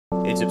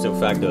It's ipso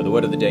facto, the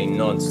word of the day,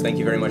 nonce. Thank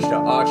you very much to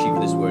Archie for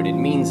this word. It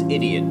means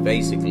idiot,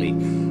 basically.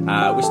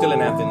 We're still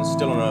in Athens,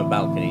 still on a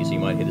balcony, so you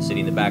might hear the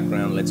city in the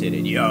background. Let's hit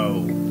it.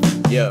 Yo!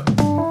 Yeah.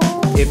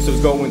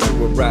 Ipso's going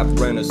through a rap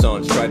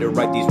renaissance. Try to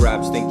write these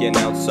raps thinking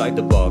outside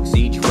the box.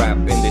 Each rap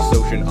in this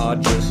ocean are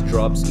just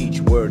drops.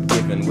 Each word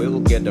given will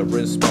get a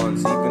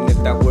response, even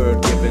if that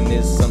word given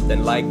is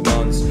something like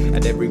nonce.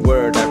 At every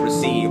word I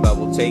receive I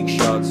will take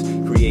shots.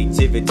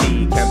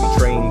 Creativity can be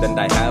trained and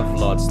I have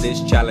lots.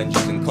 This challenge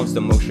is in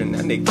constant motion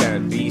and it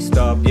can't be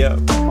stopped, yeah.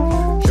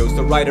 Chose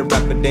to write a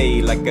rap a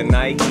day like a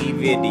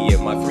naive idiot.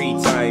 My free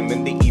time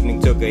in the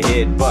evening took a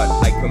hit, but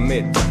I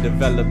commit to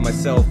develop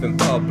myself in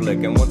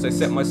public. And once I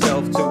set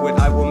myself to it,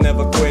 I will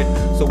never quit.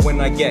 So when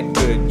I get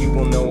good, you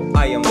will know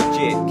I am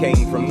legit.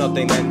 Came from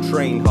nothing and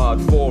trained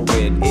hard for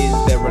it.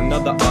 Is there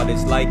another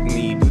artist like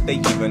me? Do they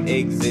even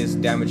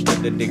exist? Damage to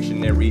the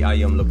dictionary I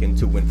am looking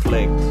to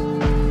inflict.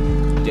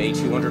 Day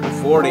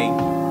 240,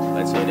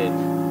 let's hit it.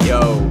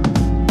 Yo!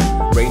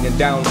 Raining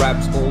down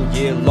raps all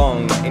year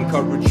long.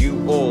 Encourage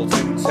you all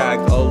to tag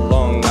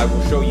along. I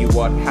will show you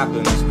what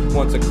happens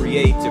once a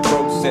creative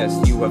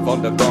process you have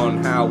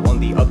undergone. How on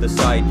the other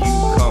side you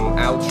come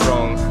out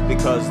strong.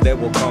 Because there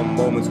will come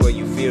moments where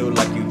you feel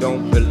like you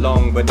don't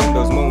belong. But in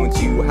those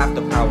moments you have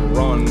to power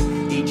on.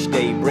 Each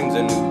day brings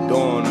a new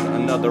dawn.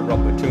 Another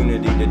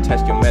opportunity to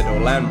test your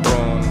metal and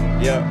brawn.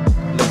 Yeah,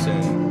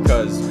 listen,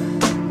 cause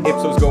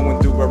Ipso's going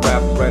through a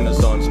rap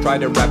renaissance. Try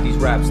to rap these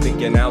raps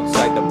thinking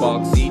outside the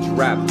box. Each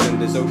rap in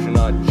this ocean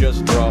are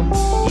just drop.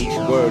 Each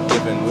word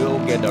given will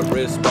get a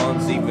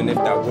response, even if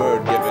that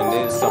word given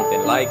is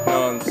something like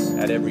nonce.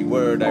 At every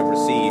word I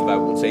receive I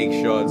will take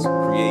shots.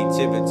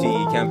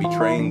 Creativity can be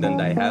trained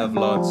and I have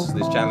lots.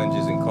 This challenge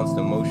is in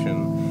constant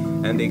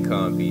motion and it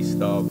can't be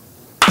stopped.